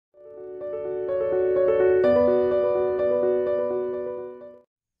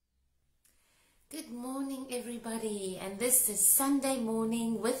This is Sunday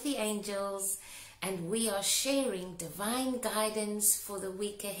morning with the angels, and we are sharing divine guidance for the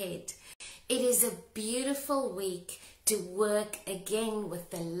week ahead. It is a beautiful week to work again with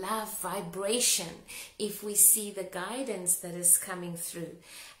the love vibration if we see the guidance that is coming through.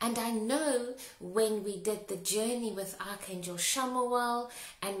 And I know when we did the journey with Archangel Raphael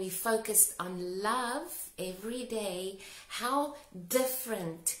and we focused on love every day, how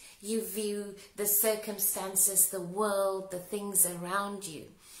different you view the circumstances, the world, the things around you.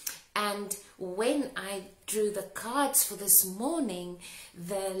 And when I drew the cards for this morning,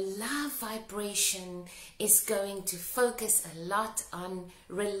 the love vibration is going to focus a lot on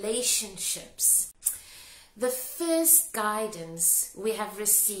relationships. The first guidance we have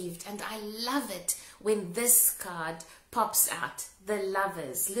received, and I love it when this card pops out, the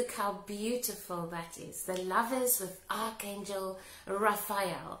Lovers. Look how beautiful that is. The Lovers with Archangel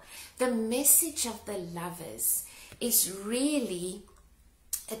Raphael. The message of the Lovers is really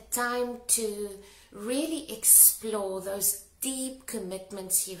a time to really explore those deep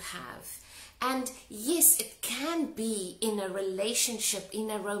commitments you have. And yes, it can be in a relationship, in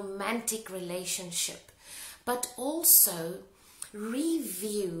a romantic relationship, but also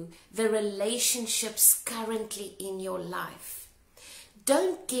review the relationships currently in your life.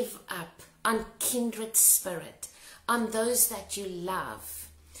 Don't give up on kindred spirit, on those that you love.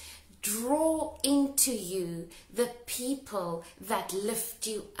 Draw into you the people that lift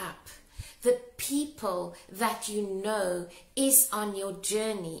you up, the people that you know is on your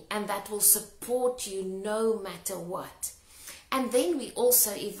journey and that will support you no matter what. And then we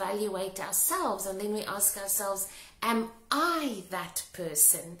also evaluate ourselves, and then we ask ourselves, am I that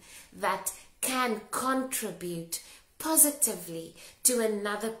person that can contribute positively to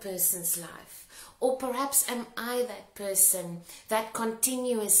another person's life? Or perhaps am I that person that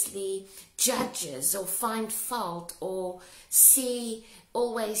continuously judges or find fault or see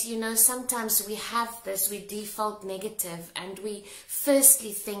always, sometimes we have this, we default negative and we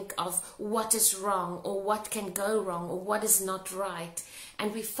firstly think of what is wrong or what can go wrong or what is not right.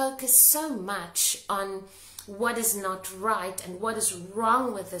 And we focus so much on what is not right and what is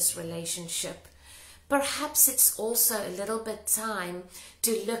wrong with this relationship. Perhaps it's also a little bit time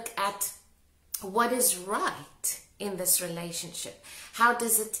to look at what is right in this relationship. How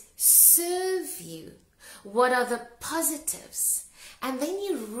does it serve you? What are the positives? And then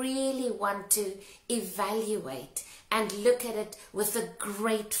you really want to evaluate and look at it with a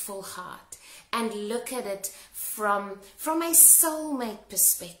grateful heart and look at it from a soulmate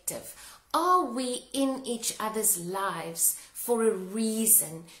perspective. Are we in each other's lives for a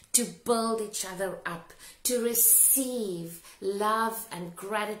reason, to build each other up, to receive love and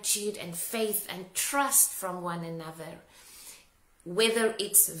gratitude and faith and trust from one another? Whether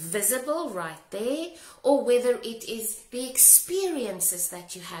it's visible right there, or whether it is the experiences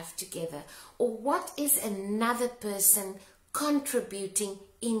that you have together, or what is another person contributing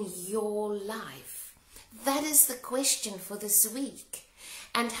in your life? That is the question for this week.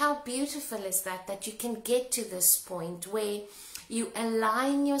 And how beautiful is that you can get to this point where you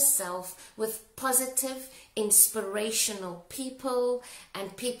align yourself with positive, inspirational people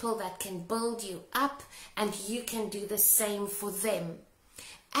and people that can build you up, and you can do the same for them.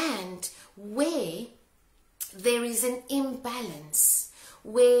 And where there is an imbalance,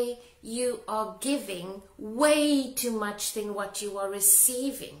 where you are giving way too much than what you are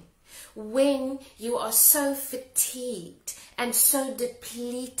receiving, when you are so fatigued and so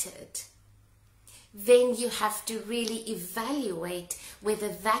depleted, then you have to really evaluate whether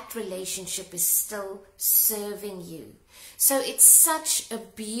that relationship is still serving you. So it's such a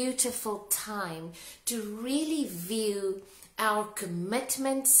beautiful time to really view our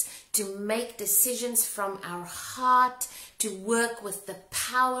commitments, to make decisions from our heart, to work with the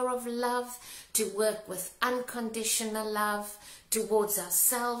power of love, to work with unconditional love towards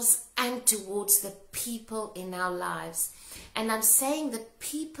ourselves and towards the people in our lives. And I'm saying the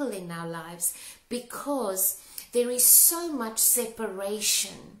people in our lives because there is so much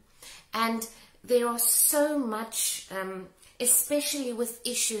separation, and there are so much, especially with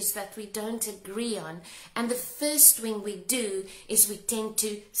issues that we don't agree on. And the first thing we do is we tend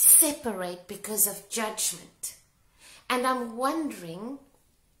to separate because of judgment. And I'm wondering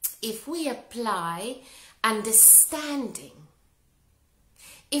if we apply understanding,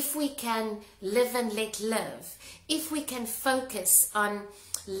 if we can live and let live, if we can focus on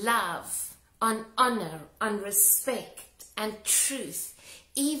love, on honor, on respect and truth,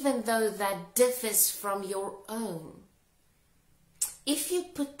 even though that differs from your own. If you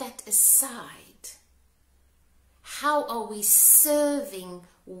put that aside, how are we serving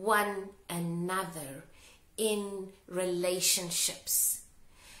one another in relationships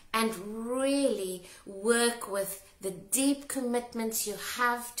and really work with the deep commitments you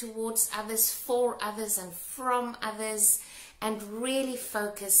have towards others, for others, and from others, and really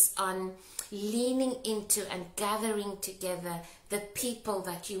focus on leaning into and gathering together the people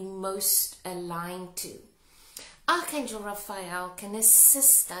that you most align to. Archangel Raphael can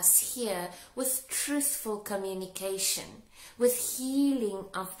assist us here with truthful communication, with healing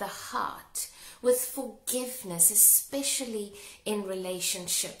of the heart, with forgiveness, especially in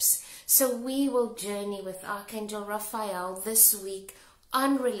relationships. So we will journey with Archangel Raphael this week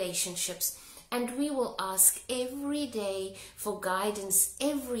on relationships, and we will ask every day for guidance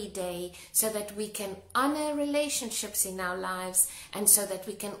every day so that we can honor relationships in our lives, and so that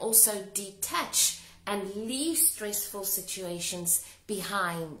we can also detach and leave stressful situations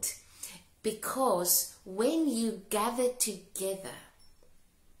behind. Because when you gather together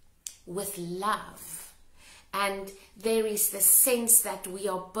with love, and there is the sense that we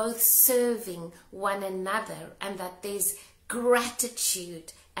are both serving one another, and that there's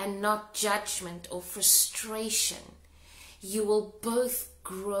gratitude and not judgment or frustration, you will both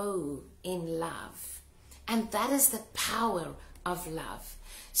grow in love. And that is the power of love.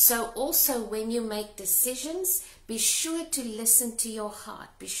 So also when you make decisions, be sure to listen to your heart.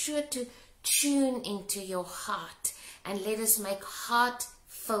 Be sure to tune into your heart, and let us make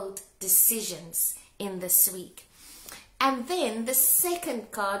heart-filled decisions in this week. And then the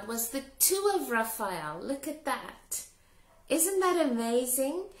second card was the Two of Raphael. Look at that. Isn't that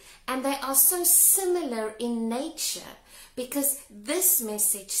amazing? And they are so similar in nature, because this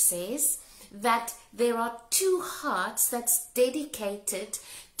message says that there are two hearts that's dedicated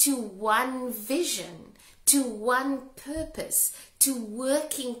to one vision, to one purpose, to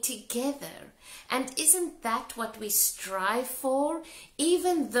working together. And isn't that what we strive for?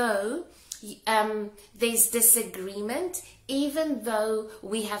 Even though there's disagreement, even though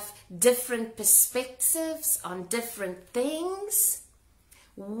we have different perspectives on different things,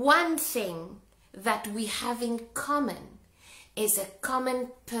 one thing that we have in common is a common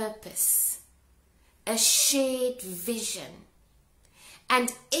purpose, a shared vision.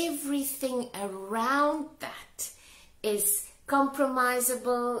 And everything around that is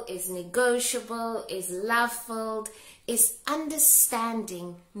compromisable, is negotiable, is love-filled, is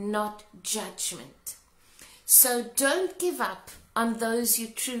understanding, not judgment. So don't give up on those you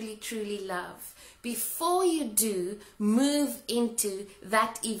truly, truly love. Before you do, move into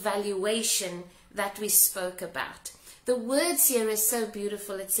that evaluation that we spoke about. The words here are so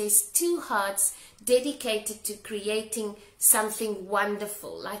beautiful. It says two hearts dedicated to creating something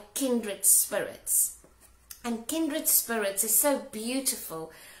wonderful, like kindred spirits. And kindred spirits is so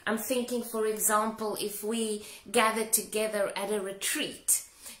beautiful. I'm thinking, for example, if we gather together at a retreat,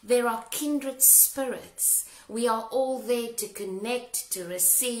 there are kindred spirits. We are all there to connect, to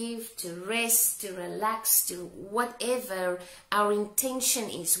receive, to rest, to relax, to whatever our intention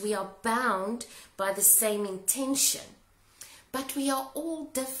is. We are bound by the same intention. But we are all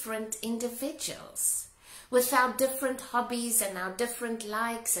different individuals with our different hobbies and our different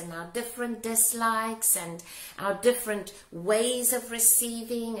likes and our different dislikes and our different ways of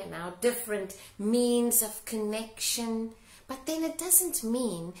receiving and our different means of connection. But then it doesn't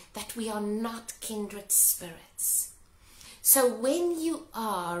mean that we are not kindred spirits. So when you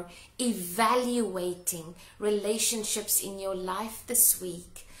are evaluating relationships in your life this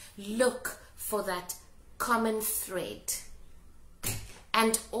week, look for that common thread.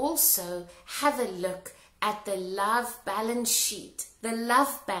 And also have a look at the love balance sheet, the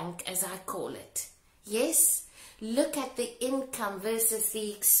love bank as I call it. Yes? Look at the income versus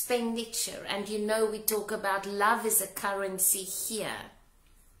the expenditure. And you know we talk about love as a currency here.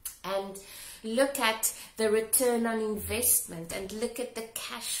 And look at the return on investment and look at the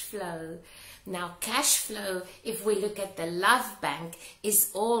cash flow. Now cash flow, if we look at the love bank,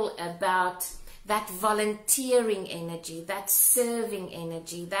 is all about that volunteering energy, that serving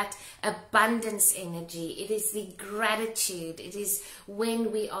energy, that abundance energy. It is the gratitude. It is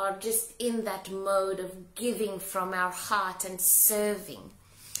when we are just in that mode of giving from our heart and serving.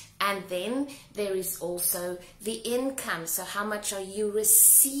 And then there is also the income. So how much are you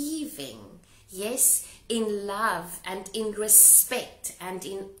receiving? Yes, in love and in respect and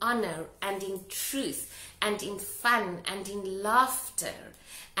in honor and in truth and in fun and in laughter.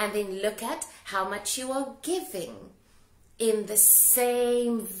 And then look at how much you are giving in the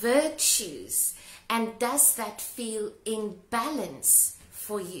same virtues. And does that feel in balance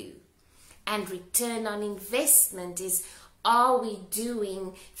for you? And return on investment is, are we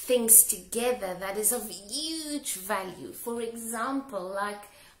doing things together that is of huge value? For example, like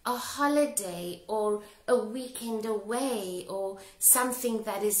a holiday or a weekend away or something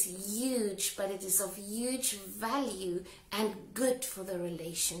that is huge, but it is of huge value and good for the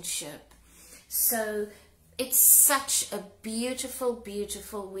relationship. So it's such a beautiful,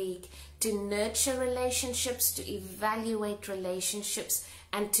 beautiful week to nurture relationships, to evaluate relationships,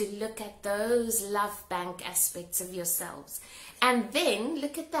 and to look at those love bank aspects of yourselves. And then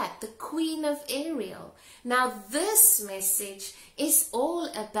look at that, the Queen of Ariel. Now this message is all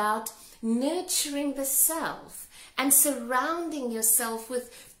about nurturing the self and surrounding yourself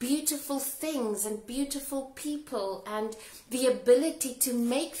with beautiful things and beautiful people and the ability to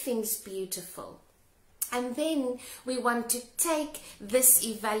make things beautiful. And then we want to take this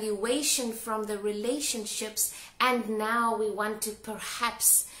evaluation from the relationships, and now we want to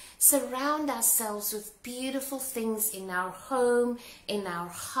perhaps surround ourselves with beautiful things in our home, in our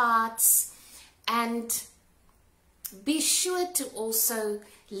hearts, and be sure to also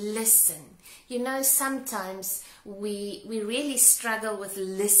listen. You know, sometimes we really struggle with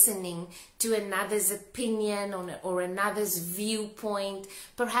listening to another's opinion or another's viewpoint.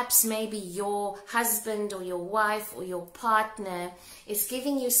 Perhaps maybe your husband or your wife or your partner is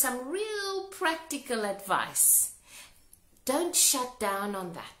giving you some real practical advice. Don't shut down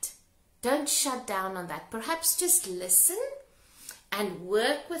on that. Don't shut down on that. Perhaps just listen and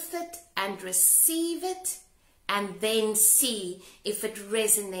work with it and receive it, and then see if it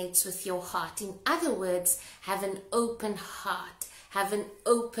resonates with your heart. In other words, have an open heart, have an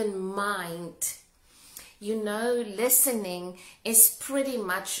open mind. You know, listening is pretty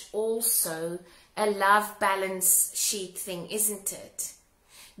much also a love balance sheet thing, isn't it?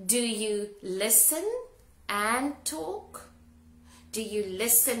 Do you listen and talk? Do you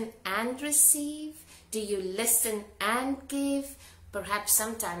listen and receive? Do you listen and give? Perhaps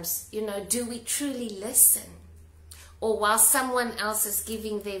sometimes, you know, do we truly listen? Or while someone else is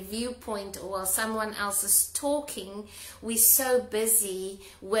giving their viewpoint, or while someone else is talking, we're so busy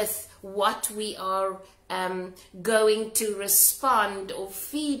with what we are going to respond or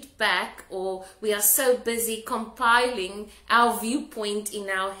feedback, or we are so busy compiling our viewpoint in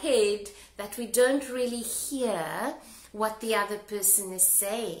our head that we don't really hear what the other person is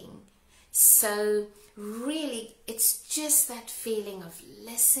saying. So really, it's just that feeling of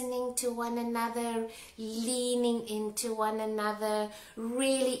listening to one another, leaning into one another,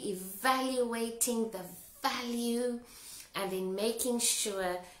 really evaluating the value, and in making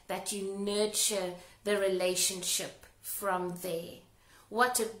sure that you nurture the relationship from there.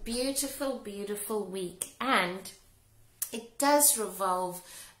 What a beautiful, beautiful week. And it does revolve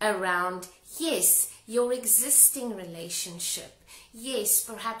around, yes, your existing relationship. Yes,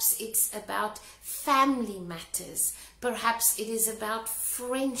 perhaps it's about family matters. Perhaps it is about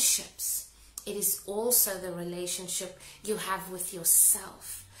friendships. It is also the relationship you have with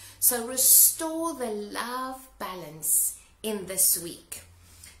yourself. So restore the love balance in this week.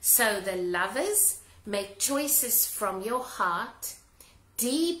 So the lovers, make choices from your heart,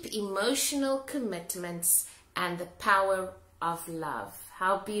 deep emotional commitments, and the power of love.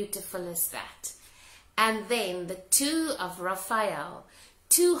 How beautiful is that? And then the two of Raphael,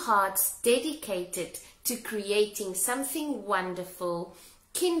 two hearts dedicated to creating something wonderful.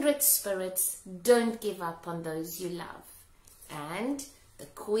 Kindred spirits, don't give up on those you love. And the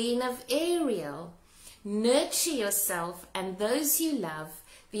Queen of Ariel, nurture yourself and those you love,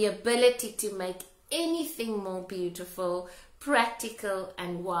 the ability to make anything more beautiful, practical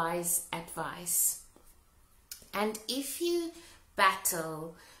and wise advice. And if you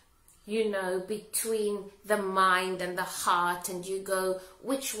battle, you know, between the mind and the heart, and you go,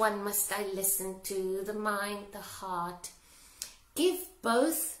 which one must I listen to, the mind, the heart? Give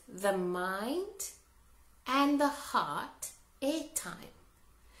both the mind and the heart airtime.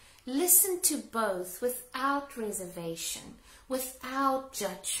 Listen to both without reservation, without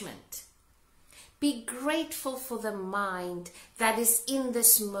judgment. Be grateful for the mind that is in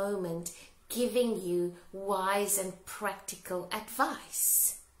this moment giving you wise and practical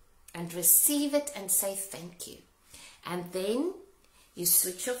advice. And receive it and say thank you. And then you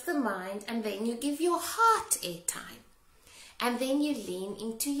switch off the mind, and then you give your heart airtime. And then you lean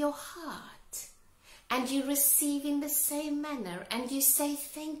into your heart. And you receive in the same manner, and you say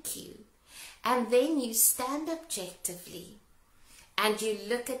thank you. And then you stand objectively, and you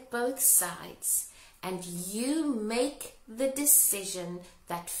look at both sides, and you make the decision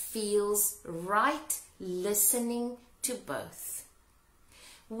that feels right, listening to both.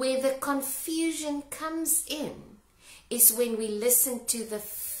 Where the confusion comes in is when we listen to the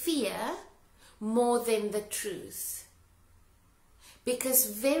fear more than the truth. Because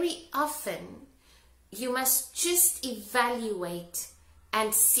very often you must just evaluate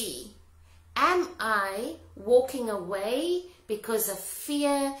and see, am I walking away because of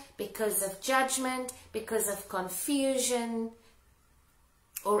fear, because of judgment, because of confusion?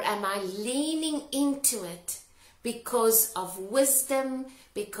 Or am I leaning into it because of wisdom,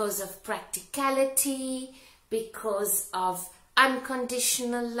 because of practicality, because of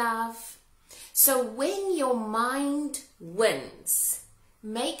unconditional love? So when your mind wins,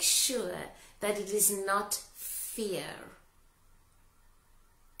 make sure that it is not fear.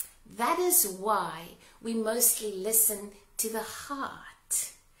 That is why we mostly listen to the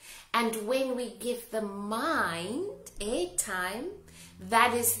heart. And when we give the mind airtime,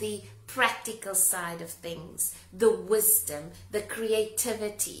 that is the practical side of things, the wisdom, the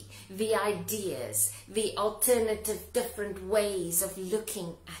creativity, the ideas, the alternative different ways of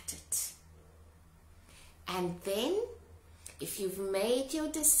looking at it. And then, if you've made your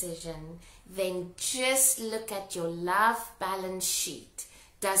decision, then just look at your love balance sheet.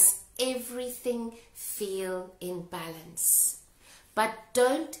 Does everything feel in balance? But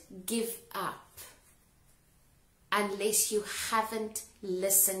don't give up unless you haven't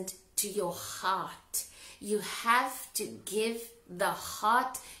listened to your heart. You have to give the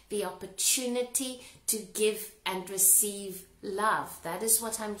heart the opportunity to give and receive love. That is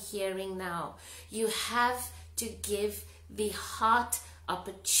what I'm hearing now. You have to give the heart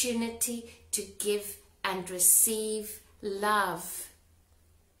opportunity to give and receive love.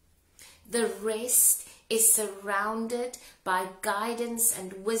 The rest is surrounded by guidance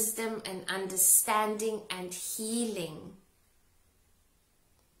and wisdom and understanding and healing.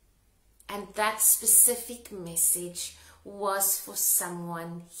 And that specific message was for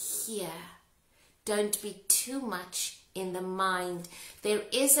someone here. Don't be too much in the mind. There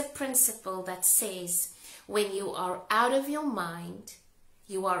is a principle that says when you are out of your mind,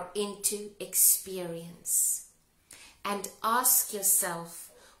 you are into experience. And ask yourself,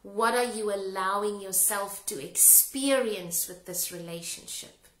 what are you allowing yourself to experience with this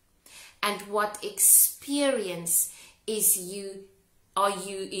relationship? And what experience are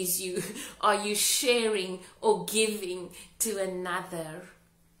you sharing or giving to another?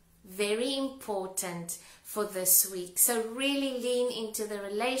 Very important for this week. So really lean into the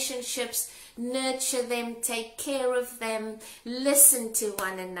relationships, nurture them, take care of them, listen to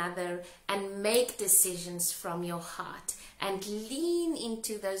one another, and make decisions from your heart. And lean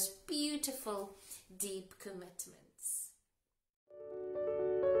into those beautiful, deep commitments.